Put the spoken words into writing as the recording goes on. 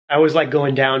I always like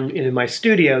going down into my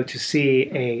studio to see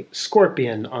a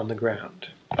scorpion on the ground.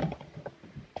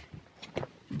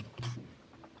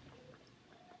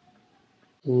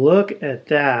 Look at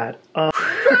that. Oh,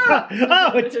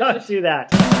 oh, it tells you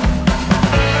that.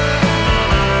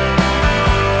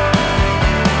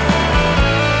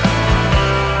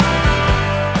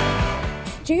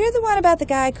 Did you hear the one about the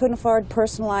guy who couldn't afford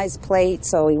personalized plates,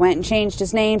 so he went and changed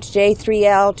his name to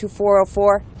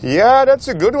J3L2404? Yeah, that's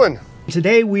a good one.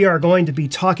 Today we are going to be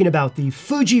talking about the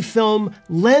Fujifilm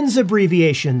lens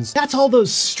abbreviations. That's all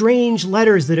those strange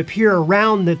letters that appear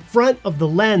around the front of the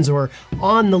lens or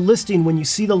on the listing when you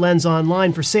see the lens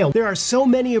online for sale. There are so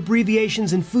many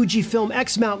abbreviations in Fujifilm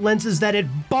X-mount lenses that it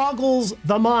boggles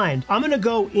the mind. I'm going to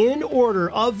go in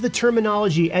order of the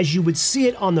terminology as you would see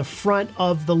it on the front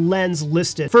of the lens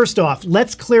listed. First off,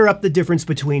 let's clear up the difference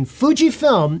between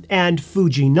Fujifilm and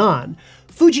Fujinon.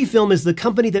 Fujifilm is the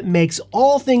company that makes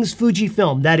all things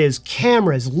Fujifilm, that is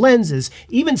cameras, lenses,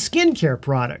 even skincare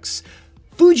products.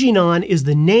 Fujinon is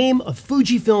the name of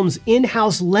Fujifilm's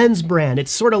in-house lens brand. It's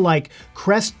sort of like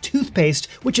Crest toothpaste,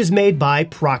 which is made by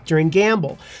Procter &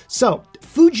 Gamble. So,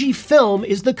 Fujifilm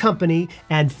is the company,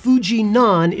 and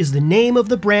Fujinon is the name of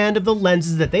the brand of the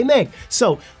lenses that they make.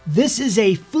 So, this is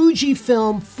a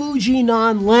Fujifilm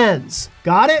Fujinon lens.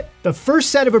 Got it? The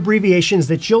first set of abbreviations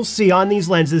that you'll see on these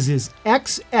lenses is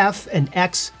XF and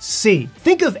XC.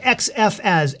 Think of XF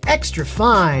as extra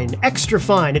fine, extra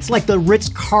fine. It's like the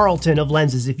Ritz-Carlton of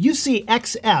lenses. If you see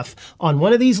XF on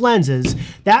one of these lenses,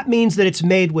 that means that it's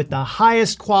made with the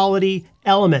highest quality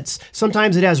elements.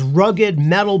 Sometimes it has rugged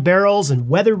metal barrels and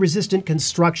weather-resistant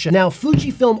construction. Now,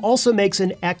 Fujifilm also makes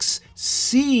an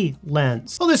XC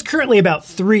lens. Well, there's currently about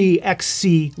 3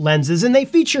 XC lenses, and they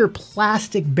feature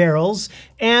plastic barrels,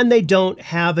 and they don't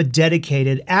have a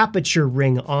dedicated aperture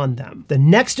ring on them. The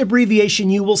next abbreviation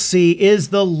you will see is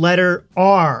the letter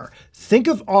R. Think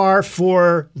of R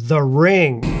for the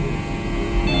ring.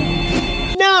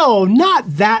 No,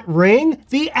 not that ring,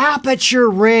 the aperture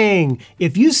ring.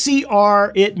 If you see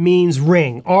R, it means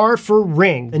ring, R for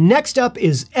ring. The next up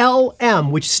is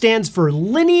LM, which stands for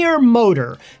linear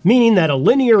motor, meaning that a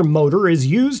linear motor is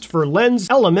used for lens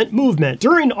element movement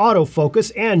during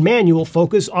autofocus and manual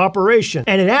focus operation.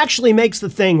 And it actually makes the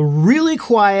thing really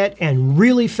quiet and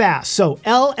really fast. So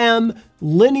LM,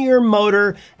 linear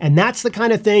motor, and that's the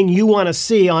kind of thing you want to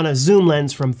see on a zoom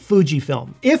lens from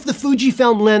Fujifilm. If the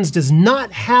Fujifilm lens does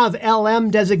not have LM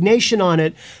designation on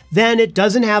it, then it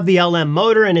doesn't have the LM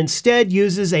motor and instead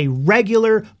uses a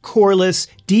regular coreless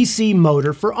DC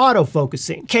motor for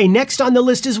autofocusing. Okay, next on the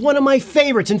list is one of my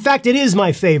favorites. In fact, it is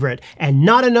my favorite, and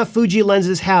not enough Fuji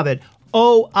lenses have it.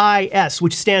 OIS,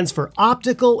 which stands for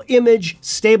Optical Image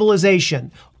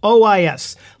Stabilization.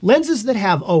 OIS. Lenses that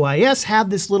have OIS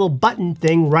have this little button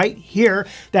thing right here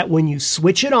that when you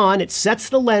switch it on, it sets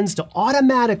the lens to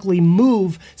automatically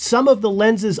move some of the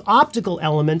lens's optical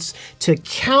elements to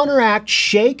counteract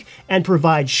shake and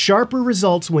provide sharper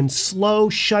results when slow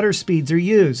shutter speeds are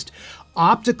used.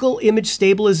 Optical image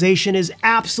stabilization is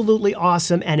absolutely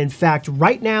awesome, and in fact,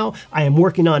 right now, I am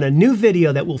working on a new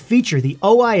video that will feature the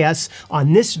OIS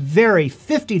on this very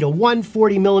 50 to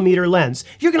 140 millimeter lens.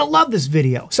 You're gonna love this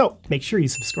video, so make sure you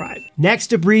subscribe.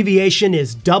 Next abbreviation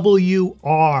is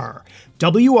WR.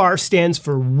 WR stands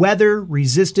for weather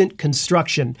resistant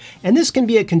construction, and this can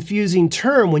be a confusing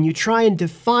term when you try and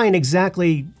define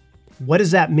exactly what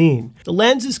does that mean? The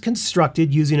lens is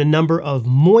constructed using a number of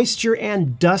moisture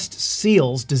and dust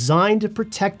seals designed to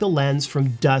protect the lens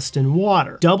from dust and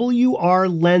water. WR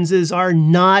lenses are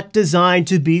not designed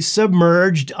to be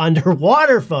submerged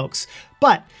underwater, folks.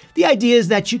 But the idea is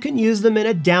that you can use them in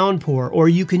a downpour or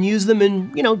you can use them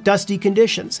in, dusty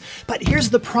conditions. But here's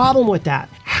the problem with that.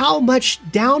 How much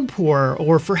downpour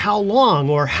or for how long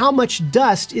or how much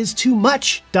dust is too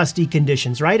much dusty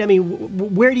conditions, right? I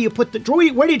mean, where do you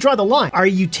draw the line? Are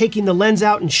you taking the lens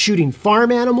out and shooting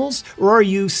farm animals? Or are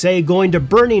you, say, going to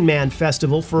Burning Man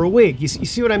Festival for a week? You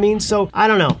see what I mean? So, I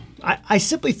don't know. I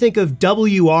simply think of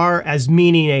WR as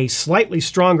meaning a slightly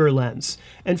stronger lens.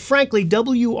 And frankly,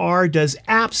 WR does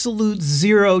absolute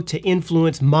zero to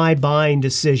influence my buying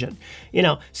decision.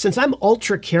 Since I'm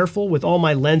ultra careful with all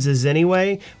my lenses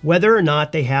anyway, whether or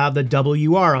not they have the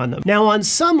WR on them. Now on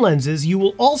some lenses, you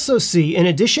will also see, in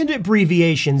addition to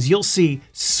abbreviations, you'll see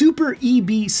Super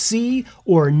EBC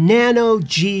or Nano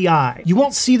GI. You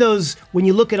won't see those when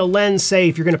you look at a lens, say,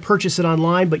 if you're gonna purchase it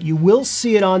online, but you will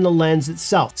see it on the lens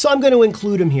itself. So I'm gonna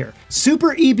include them here.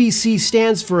 Super EBC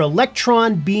stands for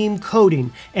electron beam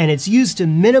coating, and it's used to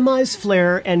minimize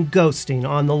flare and ghosting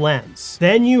on the lens.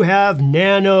 Then you have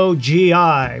Nano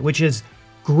GI, which is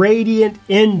gradient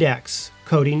index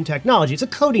coating technology. It's a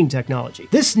coating technology.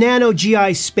 This Nano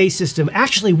GI space system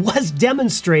actually was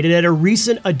demonstrated at a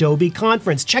recent Adobe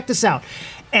conference. Check this out.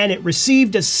 And it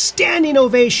received a standing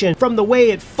ovation from the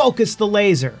way it focused the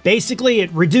laser. Basically,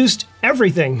 it reduced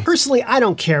everything. Personally, I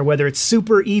don't care whether it's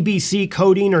Super EBC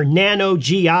coating or Nano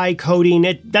GI coating,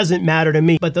 it doesn't matter to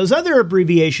me. But those other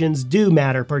abbreviations do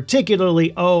matter,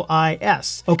 particularly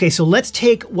OIS. Okay, so let's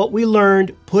take what we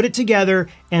learned, put it together,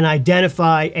 and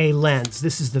identify a lens.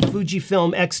 This is the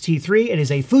Fujifilm X-T3. It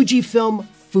is a Fujifilm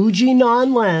Fuji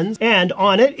non-lens, and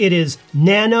on it, it is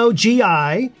Nano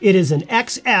GI. It is an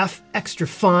XF, extra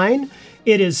fine.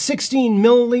 It is 16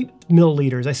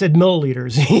 milliliters. I said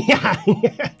milliliters. Yeah,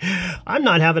 I'm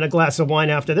not having a glass of wine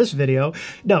after this video.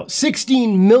 No,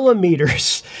 16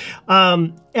 millimeters.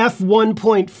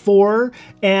 F1.4,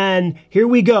 and here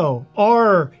we go.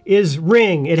 R is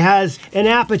ring. It has an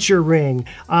aperture ring.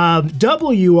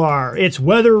 WR, it's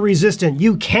weather resistant.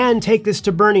 You can take this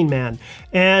to Burning Man.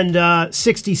 And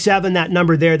 67, that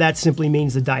number there, that simply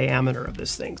means the diameter of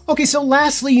this thing. Okay, so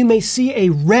lastly, you may see a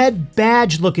red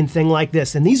badge looking thing like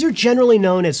this, and these are generally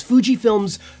known as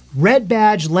Fujifilm's red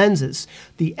badge lenses.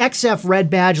 The XF red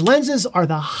badge lenses are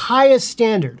the highest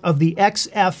standard of the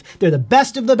XF. They're the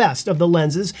best of the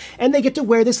lenses, and they get to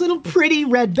wear this little pretty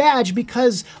red badge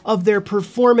because of their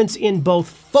performance in both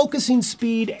focusing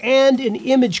speed and in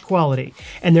image quality.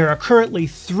 And there are currently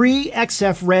 3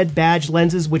 XF red badge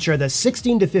lenses, which are the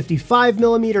 16 to 55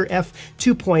 millimeter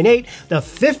f2.8, the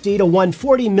 50 to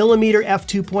 140 millimeter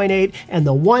f2.8, and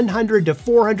the 100 to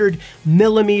 400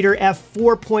 millimeter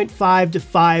f4.5 to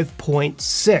 5.6.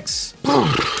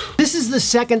 This is the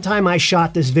second time I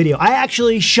shot this video. I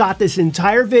actually shot this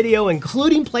entire video,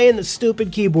 including playing the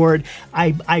stupid keyboard.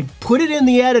 I put it in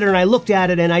the editor and I looked at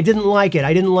it and I didn't like it.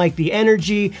 I didn't like the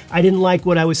energy. I didn't like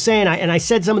what I was saying. And I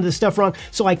said some of the stuff wrong,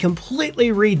 so I completely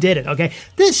redid it, okay?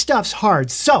 This stuff's hard.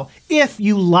 So if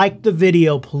you liked the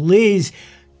video, please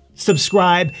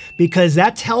subscribe, because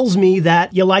that tells me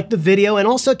that you like the video and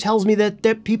also tells me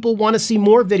that people want to see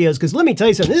more videos. Because let me tell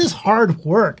you something, this is hard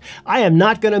work. I am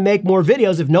not going to make more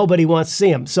videos if nobody wants to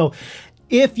see them. So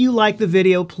if you like the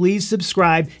video, please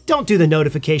subscribe. Don't do the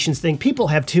notifications thing. People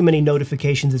have too many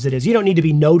notifications as it is. You don't need to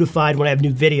be notified when I have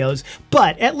new videos,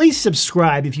 but at least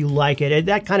subscribe if you like it.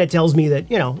 That kind of tells me that,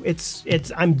 you know,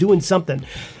 I'm doing something.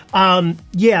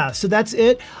 Yeah, so that's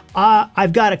it.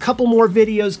 I've got a couple more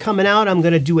videos coming out. I'm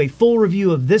going to do a full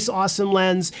review of this awesome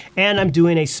lens, and I'm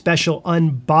doing a special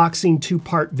unboxing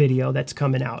 2-part video that's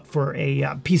coming out for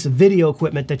a piece of video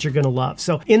equipment that you're going to love.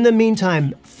 So in the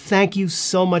meantime, thank you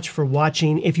so much for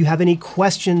watching. If you have any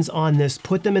questions on this,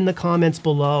 put them in the comments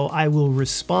below. I will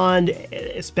respond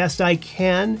as best I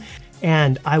can,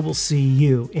 and I will see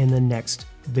you in the next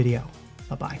video.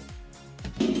 Bye-bye.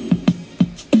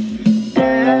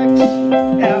 X,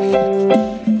 F,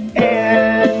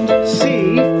 and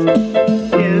C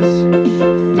is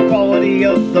the quality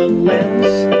of the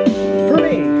lens for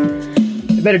me.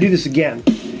 I better do this again.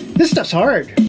 This stuff's hard.